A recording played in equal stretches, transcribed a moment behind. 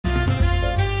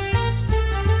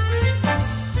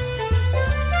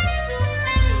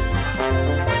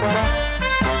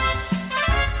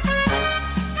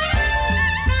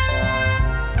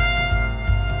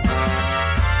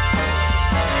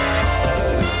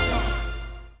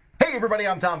everybody,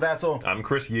 I'm Tom Vessel. I'm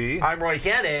Chris Yee. I'm Roy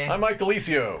Canny. I'm Mike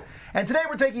DeLisio. And today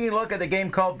we're taking a look at the game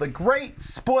called The Great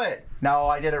Split. No,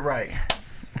 I did it right.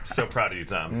 So proud of you,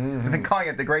 Tom. I've been calling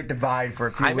it The Great Divide for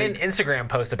a few I made weeks. an Instagram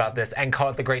post about this and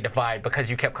called it The Great Divide because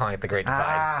you kept calling it The Great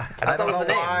Divide. I don't know the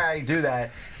name. why I do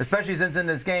that, especially since in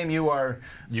this game you are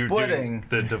splitting.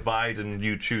 The divide and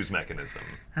you choose mechanism.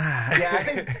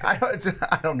 Yeah,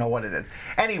 I don't know what it is.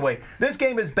 Anyway, this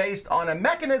game is based on a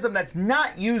mechanism that's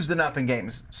not used enough in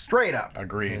games. Straight up.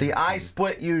 Agreed. The I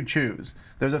split, you choose.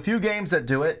 There's a few games that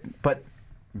do it, but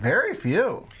very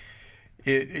few.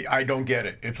 I don't get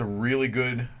it. It's a really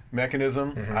good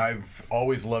mechanism. I've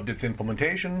always loved its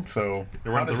implementation. So You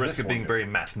run the risk of being very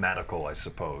mathematical, I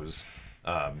suppose,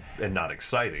 and not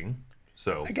exciting.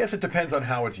 So I guess it depends on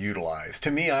how it's utilized.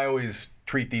 To me, I always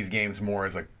treat these games more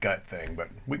as a gut thing, but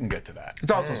we can get to that.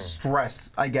 It's also stress,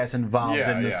 I guess, involved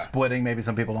in the splitting. Maybe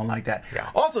some people don't like that.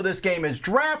 Yeah. Also, this game is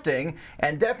drafting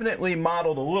and definitely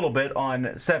modeled a little bit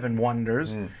on Seven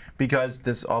Wonders because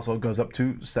this also goes up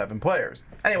to 7 players.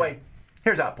 Anyway,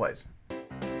 here's how it plays.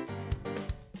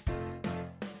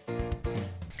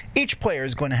 Each player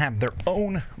is going to have their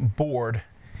own board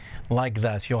like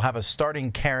this. You'll have a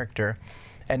starting character,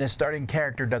 and this starting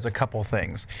character does a couple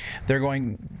things. You're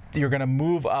going to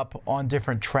move up on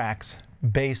different tracks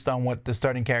based on what the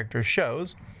starting character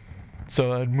shows.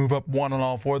 So I'd move up 1 on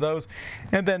all 4 of those,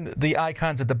 and then the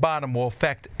icons at the bottom will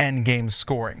affect end game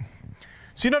scoring.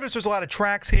 So you notice there's a lot of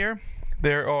tracks here.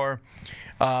 There are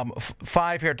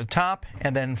 5 here at the top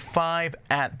and then 5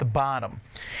 at the bottom.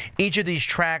 Each of these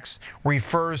tracks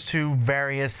refers to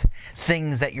various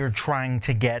things that you're trying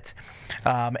to get.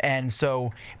 And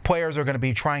so players are going to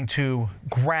be trying to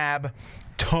grab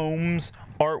tomes,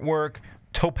 artwork,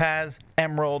 topaz,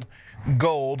 emerald,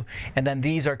 gold, and then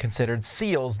these are considered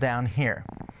seals down here.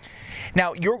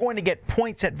 Now, you're going to get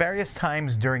points at various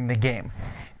times during the game.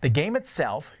 The game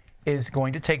itself is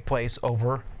going to take place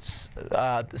over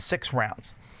 6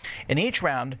 rounds. In each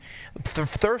round, the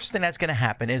first thing that's going to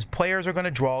happen is players are going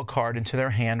to draw a card into their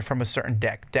hand from a certain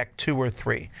deck 2 or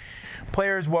 3.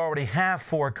 Players will already have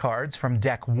 4 cards from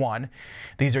deck 1.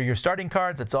 These are your starting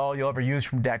cards. That's all you'll ever use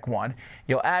from deck 1.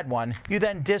 You'll add 1. You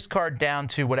then discard down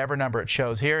to whatever number it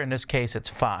shows here. In this case, it's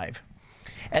 5.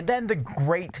 And then the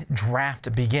great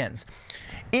draft begins.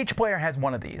 Each player has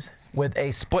one of these with a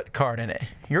split card in it.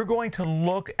 You're going to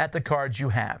look at the cards you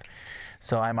have.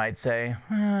 So I might say,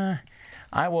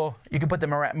 you can put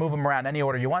them around, move them around any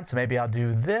order you want. So maybe I'll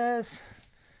do this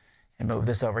and move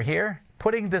this over here.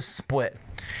 Putting this split.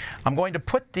 I'm going to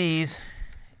put these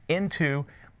into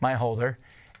my holder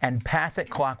and pass it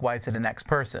clockwise to the next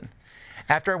person.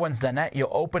 After everyone's done that, you'll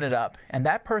open it up, and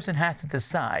that person has to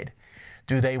decide,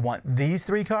 do they want these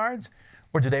 3 cards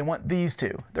or do they want these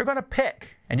 2? They're going to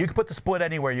pick, and you can put the split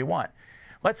anywhere you want.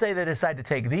 Let's say they decide to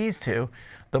take these 2.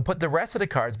 They'll put the rest of the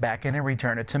cards back in and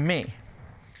return it to me.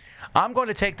 I'm going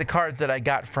to take the cards that I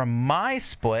got from my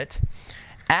split,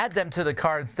 add them to the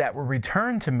cards that were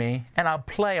returned to me, and I'll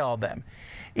play all them.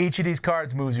 Each of these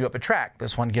cards moves you up a track.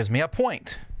 This one gives me a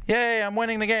point. Yay, I'm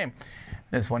winning the game.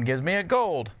 This one gives me a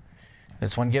gold.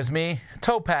 This one gives me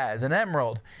topaz and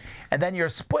emerald. And then your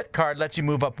split card lets you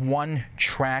move up 1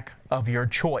 track of your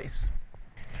choice.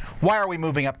 Why are we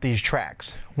moving up these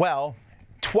tracks? Well,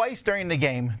 twice during the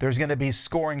game, there's going to be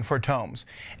scoring for tomes.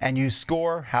 And you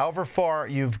score however far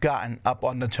you've gotten up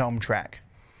on the tome track.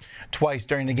 Twice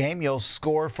during the game, you'll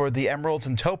score for the emeralds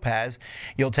and topaz.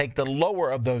 You'll take the lower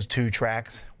of those 2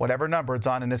 tracks, whatever number it's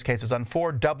on. In this case, it's on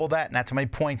 4. Double that, and that's how many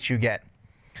points you get.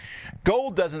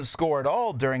 Gold doesn't score at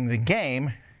all during the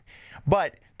game,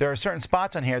 but there are certain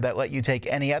spots on here that let you take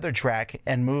any other track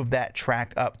and move that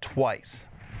track up twice.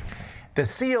 The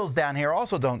seals down here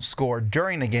also don't score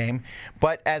during the game,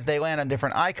 but as they land on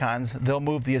different icons, they'll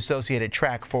move the associated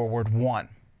track forward 1.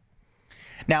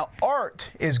 Now,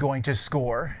 art is going to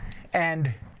score,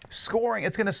 and scoring,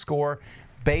 it's going to score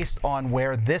based on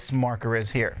where this marker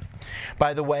is here.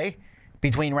 By the way,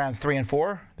 between rounds 3 and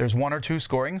 4, there's 1 or 2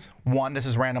 scorings. 1, this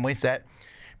is randomly set.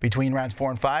 Between rounds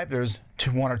 4 and 5, there's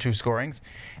 1 or 2 scorings.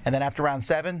 And then after round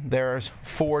 7, there's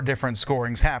 4 different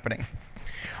scorings happening.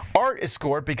 Art is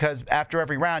scored because after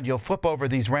every round, you'll flip over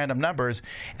these random numbers,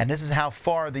 and this is how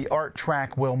far the art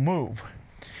track will move.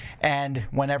 And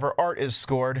whenever art is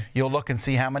scored, you'll look and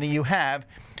see how many you have,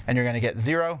 and you're going to get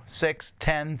 0, 6,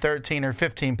 10, 13, or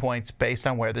 15 points based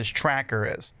on where this tracker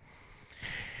is.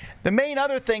 The main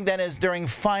other thing then is during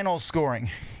final scoring.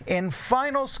 In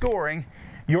final scoring,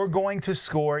 you're going to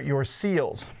score your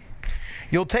seals.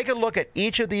 You'll take a look at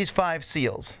each of these 5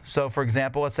 seals. So for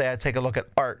example, let's say I take a look at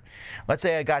art. Let's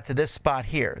say I got to this spot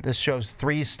here. This shows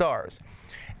 3 stars.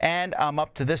 and I'm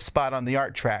up to this spot on the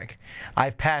art track.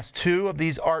 I've passed 2 of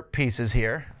these art pieces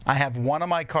here. I have 1 on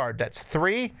my card. That's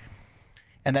 3.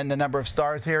 And then the number of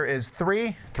stars here is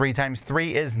 3. 3 times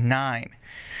 3 is 9.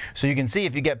 So you can see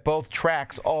if you get both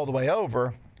tracks all the way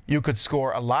over, you could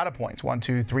score a lot of points. 1,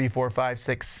 2, 3, 4, 5,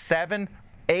 6, 7,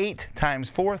 8 times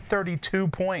 4, 32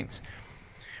 points.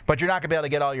 But you're not going to be able to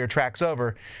get all your tracks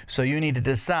over, so you need to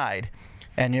decide.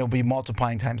 And you'll be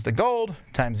multiplying times the gold,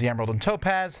 times the emerald and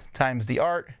topaz, times the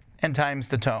art, and times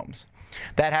the tomes.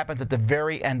 That happens at the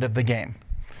very end of the game.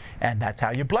 And that's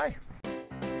how you play.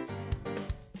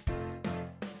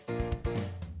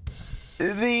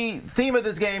 The theme of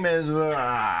this game is... Is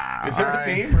there a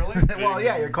theme, really? Well,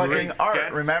 yeah, you're collecting Great art,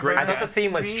 sketch, remember? great I thought the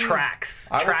theme was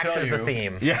tracks. I will Tracks tell is the you.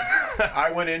 theme.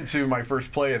 I went into my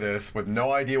first play of this with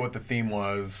no idea what the theme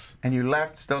was, And you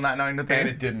left still not knowing the theme? and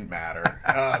it didn't matter.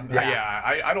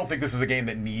 I don't think this is a game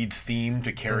that needs theme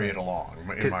to carry it along,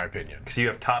 in my opinion. Because you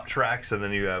have top tracks and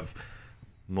then you have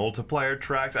multiplier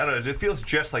tracks. I don't know. It feels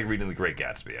just like reading The Great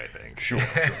Gatsby, I think. Sure.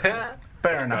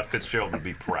 Fair Scott enough. Fitzgerald would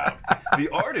be proud. The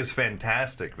art is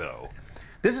fantastic, though.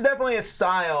 This is definitely a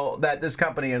style that this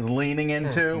company is leaning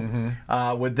into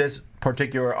with this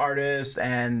particular artist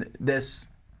and this.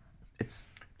 It's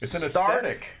It's an stark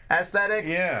aesthetic. Aesthetic.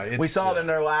 Yeah, we it's, saw it in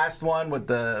their last one with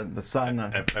the sun.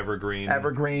 Evergreen.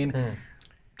 Evergreen.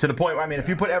 To the point where, I mean, if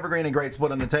you put Evergreen and Great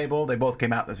Split on the table, they both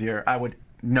came out this year, I would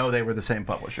know they were the same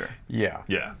publisher. Yeah.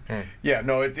 Yeah. Yeah,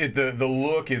 no, the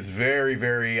look is very,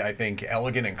 very, I think,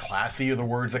 elegant and classy are the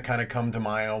words that kind of come to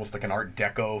mind, almost like an Art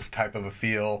Deco type of a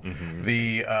feel.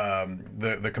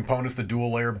 The components, the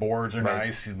dual layer boards are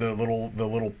nice. The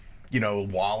little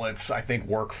wallets, I think,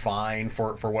 work fine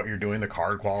for what you're doing. The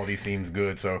card quality seems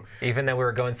good. So Even though we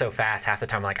were going so fast, half the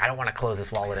time I'm like, I don't want to close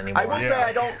this wallet anymore. I will say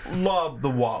I don't love the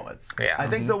wallets. Yeah. I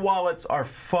think the wallets are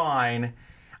fine.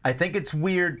 I think it's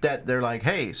weird that they're like,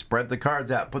 hey, spread the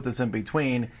cards out, put this in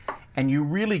between. And you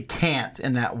really can't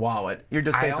in that wallet. You're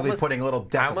just basically putting a little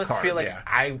deck I of almost cards. feel like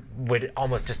I would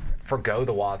almost just forgo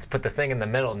the wallets, put the thing in the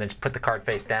middle, and then just put the card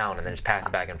face down, and then just pass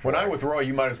it back and forth. when I with Roy,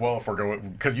 you might as well forgo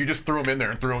it because you just threw them in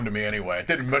there and threw them to me anyway. It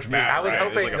didn't much matter. I was right?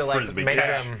 hoping like a to Frisbee make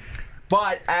catch. them.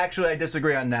 But actually, I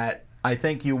disagree on that. I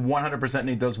think you 100%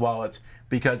 need those wallets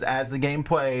because as the game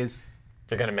plays,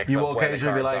 You're gonna mix you up will where the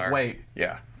occasionally be cards like, are. wait,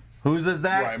 Yeah. whose is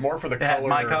that? Right, more for the It has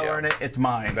my color, color in it. It's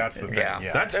mine. That's the thing.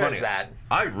 Yeah. That's There's funny. that.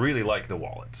 I really like the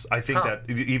wallets. I think that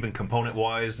even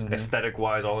component-wise,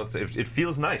 aesthetic-wise, all that, it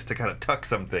feels nice to kind of tuck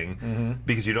something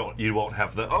because you won't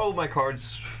have the my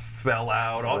cards fell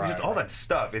out, all that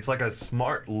stuff. It's like a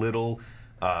smart little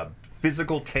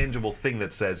physical, tangible thing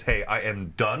that says, "Hey, I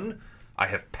am done. I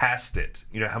have passed it."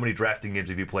 You know, how many drafting games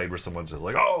have you played where someone says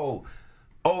like, "Oh,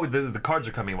 the cards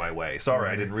are coming my way. Sorry,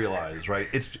 I didn't realize." Right?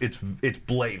 It's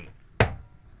blatant.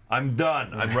 I'm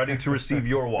done. I'm ready to receive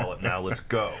your wallet now. Let's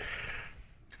go.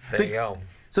 There you go.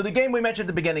 So the game we mentioned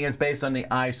at the beginning is based on the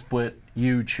I split,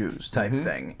 you choose type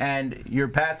thing. And you're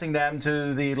passing them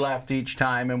to the left each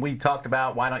time. And we talked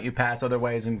about why don't you pass other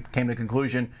ways and came to the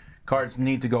conclusion cards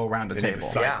need to go around the They need table.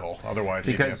 to cycle, otherwise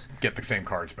Because you get the same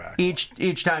cards back.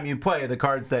 Each time you play, the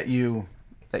cards that you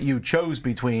chose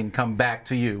between come back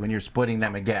to you and you're splitting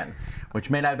them again, which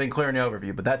may not have been clear in the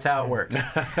overview, but that's how it works.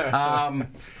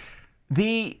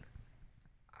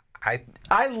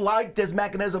 I like this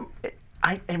mechanism.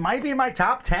 It might be in my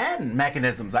top 10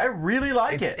 mechanisms. I really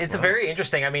like it. It's a very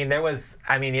interesting. I mean,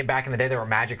 back in the day, there were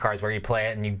magic cards where you play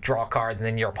it and you draw cards, and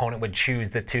then your opponent would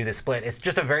choose the two to split. It's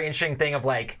just a very interesting thing of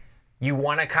like, you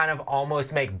want to kind of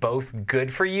almost make both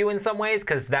good for you in some ways,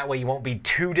 because that way you won't be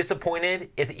too disappointed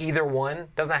if either one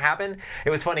doesn't happen. It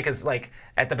was funny because like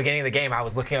at the beginning of the game, I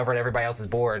was looking over at everybody else's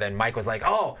board, and Mike was like,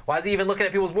 "Oh, why is he even looking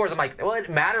at people's boards?" I'm like, "Well, it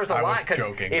matters a lot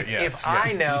because if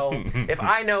I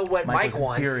know what Mike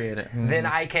wants, then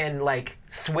I can like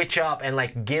switch up and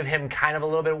like give him kind of a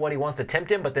little bit of what he wants to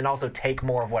tempt him, but then also take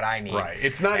more of what I need." Right.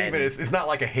 It's not it's not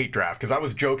like a hate draft, because I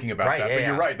was joking about that, but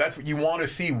you're right. That's what you want to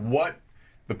see. What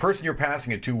the person you're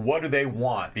passing it to, what do they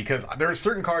want? Because there are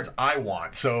certain cards I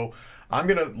want, so I'm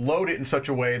going to load it in such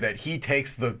a way that he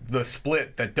takes the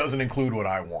split that doesn't include what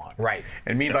I want. Right.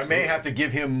 It means I may have to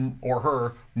give him or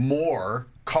her more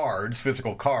cards,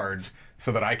 physical cards,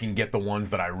 so that I can get the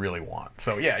ones that I really want.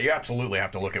 So yeah, you absolutely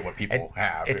have to look at what people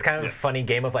have. It's kind of a funny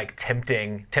game of like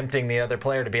tempting the other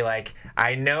player to be like,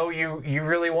 I know you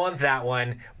really want that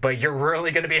one, but you're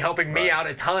really going to be helping me out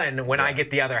a ton when I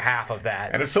get the other half of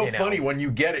that. And it's so funny when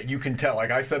you get it, you can tell. Like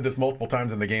I said this multiple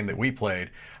times in the game that we played.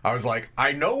 I was like,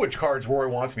 I know which cards Rory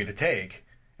wants me to take,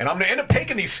 and I'm going to end up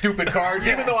taking these stupid cards,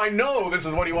 even though I know this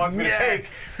is what he wants me to take,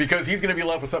 because he's going to be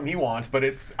left with something he wants. But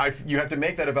you have to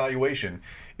make that evaluation.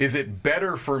 Is it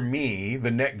better for me, the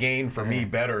net gain for me,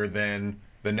 better than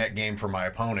the net gain for my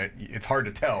opponent? It's hard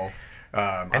to tell.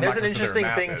 And there's an interesting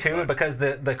thing too, because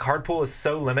the card pool is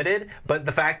so limited, but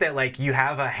the fact that like you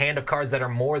have a hand of cards that are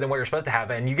more than what you're supposed to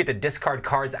have, and you get to discard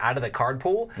cards out of the card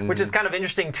pool, which is kind of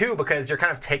interesting too, because you're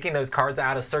kind of taking those cards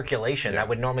out of circulation that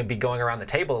would normally be going around the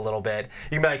table a little bit.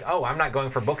 You can be like, oh, I'm not going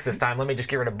for books this time, let me just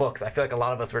get rid of books. I feel like a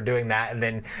lot of us were doing that, and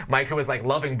then Mike, who was like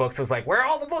loving books, was like, where are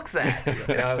all the books at?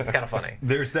 You know, it was kind of funny.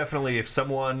 There's definitely, if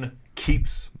someone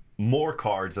keeps more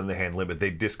cards than the hand limit, they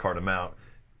discard them out.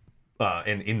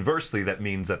 And inversely, that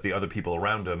means that the other people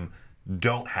around him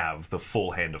don't have the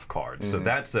full hand of cards. So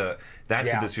that's a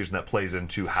decision that plays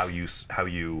into how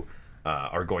you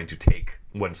are going to take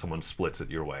when someone splits it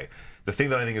your way. The thing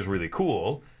that I think is really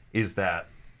cool is that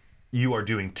you are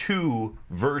doing two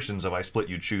versions of I Split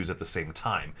You Choose at the same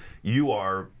time. You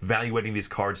are evaluating these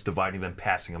cards, dividing them,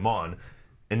 passing them on,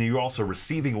 and you're also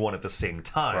receiving one at the same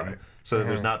time, so that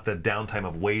there's not the downtime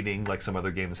of waiting like some other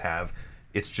games have.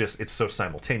 It's so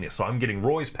simultaneous. So I'm getting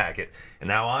Roy's packet, and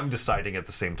now I'm deciding at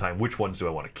the same time which ones do I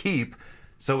want to keep.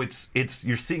 So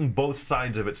you're seeing both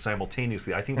sides of it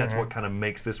simultaneously. I think that's what kind of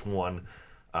makes this one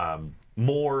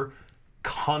more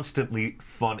constantly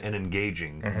fun and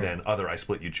engaging than other I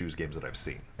Split You Choose games that I've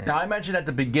seen. Now, I mentioned at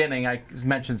the beginning, I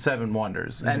mentioned Seven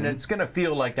Wonders, and it's going to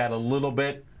feel like that a little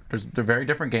bit. They're very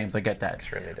different games, I get that.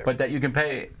 Extremely different. But that you can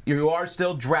pay, you are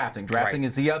still drafting. Drafting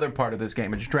is the other part of this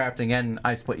game. It's drafting and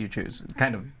I Split You Choose,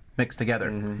 kind of mixed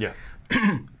together. Yeah.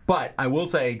 But I will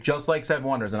say, just like Seven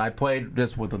Wonders, and I played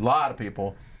this with a lot of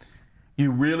people,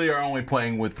 you really are only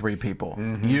playing with 3 people.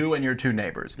 You and your 2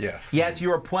 neighbors. Yes. Yes, you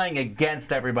are playing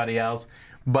against everybody else,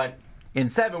 but in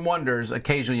Seven Wonders,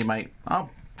 occasionally you might, I'll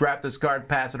draft this card,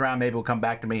 pass it around, maybe it'll come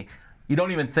back to me. You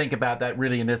don't even think about that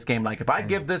really in this game. Like, if I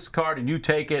give this card and you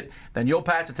take it, then you'll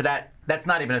pass it to that. That's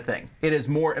not even a thing. It is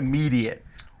more immediate.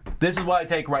 This is what I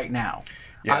take right now.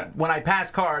 Yeah. When I pass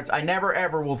cards, I never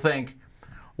ever will think,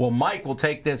 well, Mike will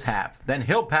take this half. Then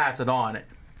he'll pass it on.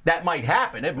 That might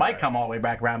happen. It might come all the way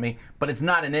back around me, but it's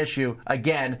not an issue.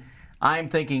 Again, I'm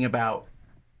thinking about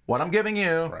what I'm giving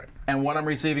you and what I'm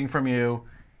receiving from you,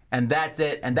 and that's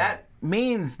it. And that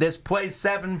means this plays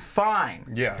 7 fine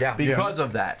because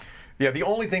of that. Yeah, the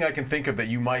only thing I can think of that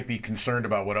you might be concerned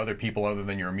about what other people other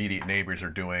than your immediate neighbors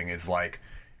are doing is like,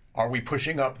 are we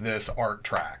pushing up this art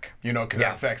track? You know, because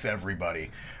that affects everybody.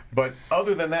 But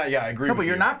other than that, I agree with you. No, but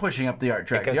you're not pushing up the art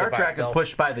track. Because the art track is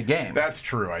pushed by the game. That's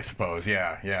true, I suppose.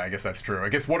 Yeah, I guess that's true. I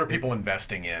guess what are people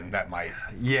investing in that might...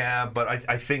 Yeah, but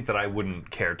I think that I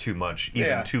wouldn't care too much,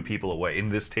 even 2 people away in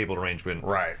this table arrangement.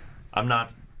 Right. I'm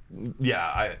not...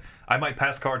 Yeah, I might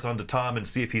pass cards on to Tom and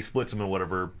see if he splits them and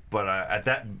whatever,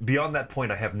 but beyond that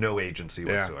point, I have no agency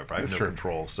whatsoever. I have no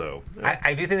control. So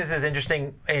I do think this is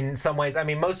interesting in some ways. I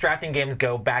mean, most drafting games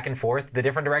go back and forth, the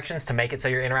different directions to make it so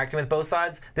you're interacting with both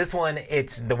sides. This one,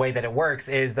 it's the way that it works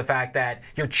is the fact that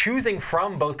you're choosing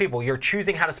from both people. You're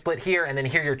choosing how to split here, and then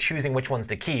here you're choosing which ones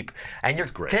to keep, and you're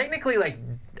technically like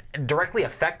directly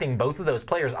affecting both of those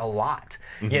players a lot,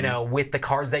 you know, with the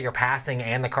cards that you're passing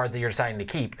and the cards that you're deciding to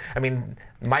keep. I mean,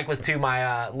 Mike was to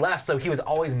my left, so he was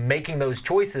always making those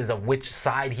choices of which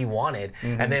side he wanted.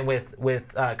 And then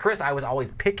with Chris, I was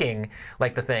always picking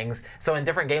like the things. So in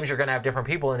different games, you're going to have different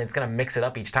people, and it's going to mix it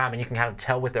up each time, and you can kind of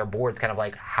tell with their boards kind of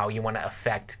like how you want to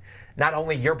affect not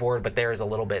only your board, but theirs a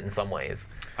little bit in some ways.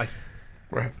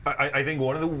 I think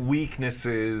one of the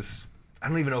weaknesses, I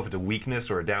don't even know if it's a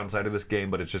weakness or a downside of this game,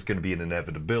 but it's just going to be an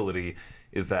inevitability,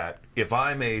 is that if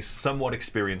I'm a somewhat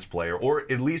experienced player, or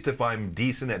at least if I'm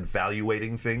decent at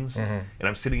evaluating things, and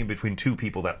I'm sitting in between 2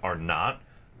 people that are not,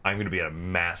 I'm going to be at a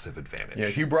massive advantage. Yeah,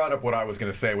 you brought up what I was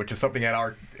going to say, which is something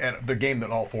at the game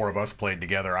that all 4 of us played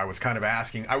together. I was kind of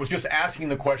asking, I was just asking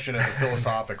the question as a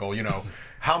philosophical, you know,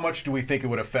 how much do we think it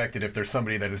would affect it if there's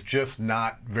somebody that is just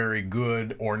not very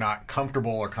good or not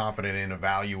comfortable or confident in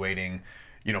evaluating,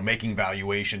 you know, making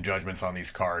valuation judgments on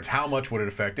these cards? How much would it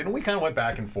affect it? And we kind of went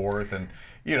back and forth, and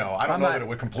you know, I don't know that it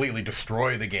would completely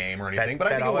destroy the game or anything, but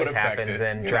I think it would affect it. That always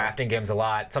happens in drafting games a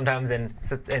lot. Sometimes in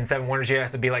Seven Wonders, you have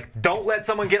to be like, don't let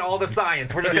someone get all the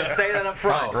science. We're just going to say that up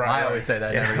front. I always say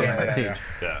that in every game I teach.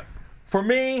 Yeah. For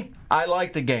me, I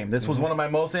like the game. This was one of my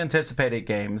most anticipated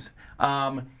games.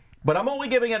 But I'm only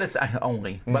giving it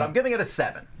but I'm giving it a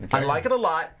 7. Okay. I like it a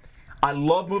lot. I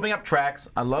love moving up tracks.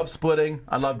 I love splitting.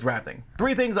 I love drafting.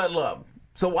 3 things I love.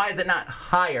 So why is it not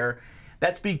higher?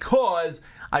 That's because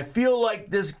I feel like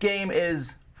this game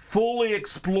is fully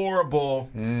explorable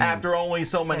after only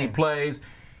so many plays.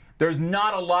 There's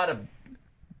not a lot of...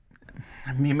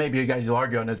 maybe you guys will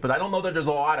argue on this, but I don't know that there's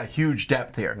a lot of huge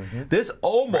depth here. This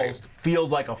almost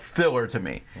feels like a filler to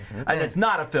me. And it's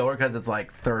not a filler because it's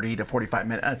like 30 to 45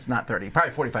 minutes. It's not 30,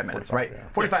 probably 45 minutes, right? Yeah.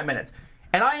 45 minutes.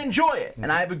 And I enjoy it,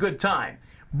 and I have a good time.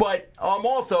 But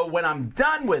also, when I'm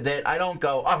done with it, I don't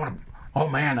go, I want to, oh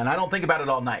man, and I don't think about it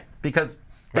all night because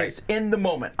it's in the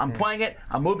moment. I'm playing it,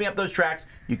 I'm moving up those tracks.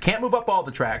 You can't move up all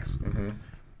the tracks.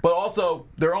 But also,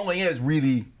 there only is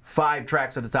really 5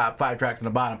 tracks at the top, 5 tracks at the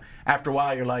bottom. After a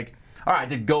while, you're like, all right, I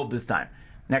did gold this time.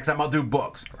 Next time I'll do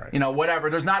books. You know, whatever.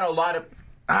 There's not a lot of,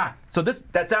 so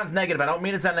that sounds negative. I don't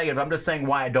mean to sound negative. I'm just saying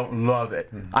why I don't love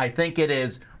it. I think it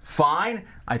is fine.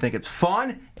 I think it's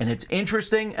fun, and it's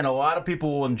interesting, and a lot of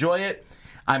people will enjoy it.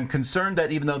 I'm concerned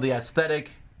that even though the aesthetic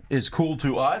is cool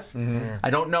to us, I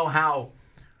don't know how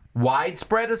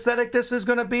widespread aesthetic this is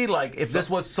going to be. Like, if this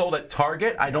was sold at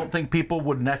Target, I don't think people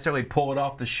would necessarily pull it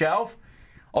off the shelf.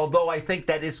 Although I think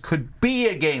that this could be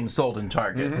a game sold in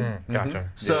Target. Gotcha.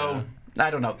 So, I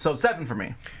don't know. So 7 for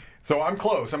me. So I'm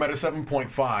close. I'm at a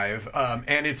 7.5,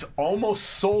 and it's almost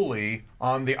solely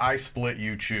on the I split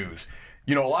you choose.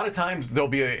 You know, a lot of times there'll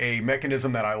be a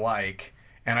mechanism that I like,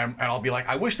 and I'll be like,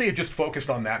 I wish they had just focused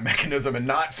on that mechanism and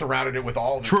not surrounded it with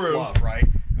all this fluff, right?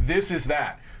 This is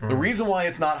that. The reason why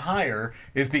it's not higher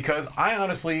is because I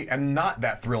honestly am not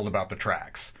that thrilled about the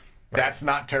tracks. That's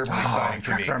not terribly exciting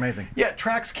to me. Tracks are amazing. Yeah,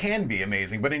 tracks can be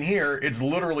amazing, but in here, it's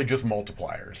literally just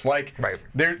multipliers. Like,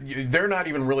 they're not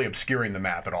even really obscuring the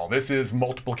math at all. This is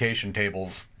multiplication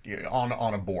tables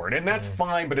on a board, and that's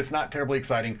fine, but it's not terribly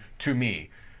exciting to me.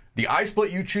 The I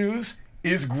split you choose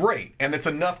is great, and it's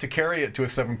enough to carry it to a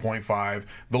 7.5.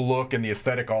 The look and the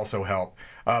aesthetic also help.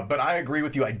 But I agree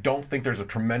with you. I don't think there's a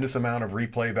tremendous amount of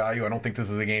replay value. I don't think this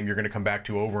is a game you're going to come back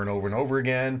to over and over and over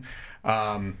again.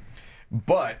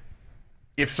 But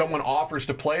if someone offers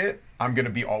to play it, I'm going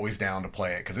to be always down to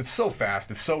play it because it's so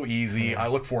fast, it's so easy. I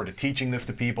look forward to teaching this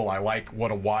to people. I like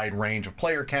what a wide range of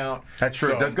player count. That's true.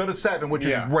 So, it does go to 7, which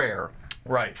is rare.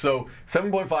 Right, so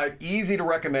 7.5, easy to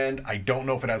recommend. I don't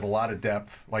know if it has a lot of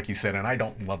depth, like you said, and I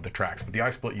don't love the tracks, but the I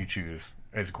split you choose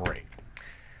is great.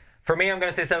 For me, I'm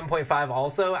going to say 7.5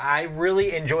 also. I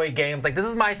really enjoy games. Like, this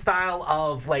is my style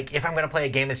of, like, if I'm going to play a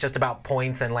game that's just about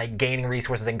points and, like, gaining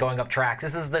resources and going up tracks,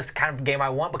 this is this kind of game I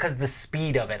want because of the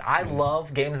speed of it. I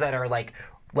love games that are, like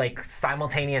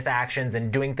simultaneous actions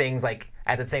and doing things, like,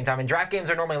 at the same time. And draft games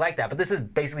are normally like that, but this is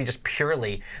basically just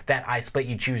purely that I split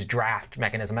you choose draft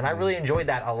mechanism, and I really enjoyed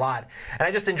that a lot. And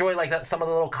I just enjoy like some of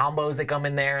the little combos that come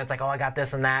in there. It's like, oh, I got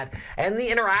this and that, and the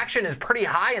interaction is pretty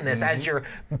high in this as you're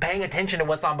paying attention to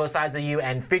what's on both sides of you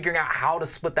and figuring out how to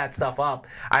split that stuff up.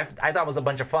 I thought it was a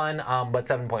bunch of fun, but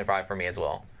 7.5 for me as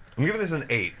well. I'm giving this an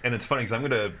 8, and it's funny because I'm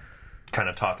going to kind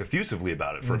of talk effusively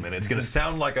about it for a minute. It's going to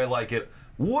sound like I like it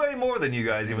way more than you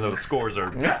guys, even though the scores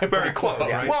are very close,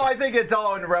 right? Well, I think it's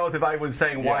all in relative. I was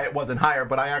saying why it wasn't higher,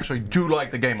 but I actually do like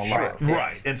the game a lot. Sure.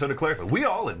 Right, and so to clarify, we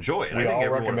all enjoy it. We all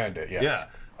recommend it, yes.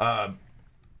 Yeah.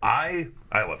 I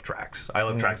love tracks. I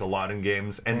love tracks a lot in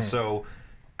games, and so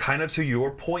kind of to your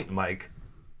point, Mike,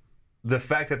 the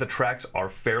fact that the tracks are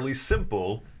fairly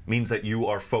simple means that you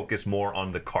are focused more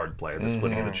on the card play, the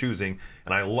splitting and the choosing,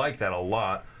 and I like that a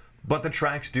lot. But the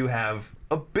tracks do have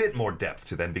a bit more depth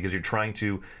to them because you're trying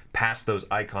to pass those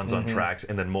icons on tracks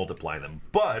and then multiply them.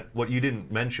 But what you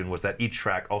didn't mention was that each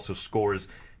track also scores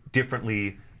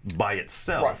differently by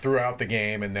itself. Right, throughout the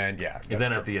game, and then, at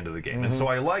the end of the game. And so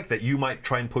I like that you might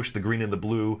try and push the green and the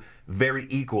blue very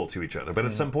equal to each other. But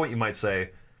at some point you might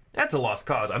say, that's a lost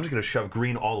cause. I'm just going to shove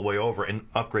green all the way over and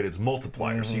upgrade its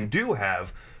multiplier. So you do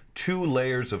have 2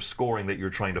 layers of scoring that you're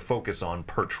trying to focus on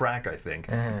per track, I think.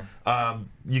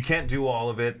 You can't do all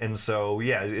of it, and so,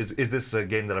 yeah, is this a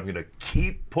game that I'm going to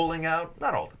keep pulling out?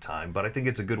 Not all the time, but I think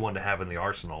it's a good one to have in the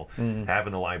arsenal, have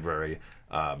in the library.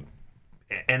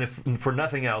 And if for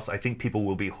nothing else, I think people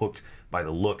will be hooked by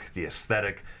the look, the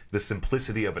aesthetic, the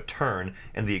simplicity of a turn,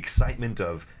 and the excitement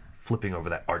of flipping over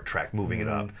that art track, moving it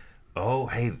up. Oh,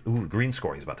 hey, green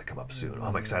scoring is about to come up soon. Oh,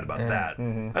 I'm excited about that.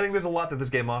 I think there's a lot that this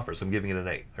game offers, so I'm giving it an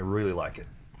 8. I really like it.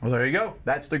 Well, there you go.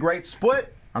 That's the great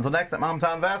split. Until next time, I'm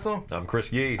Tom Vassell. I'm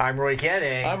Chris Yee. I'm Roy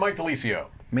Kenning. I'm Mike Delisio.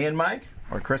 Me and Mike,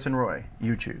 or Chris and Roy.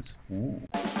 You choose. Ooh.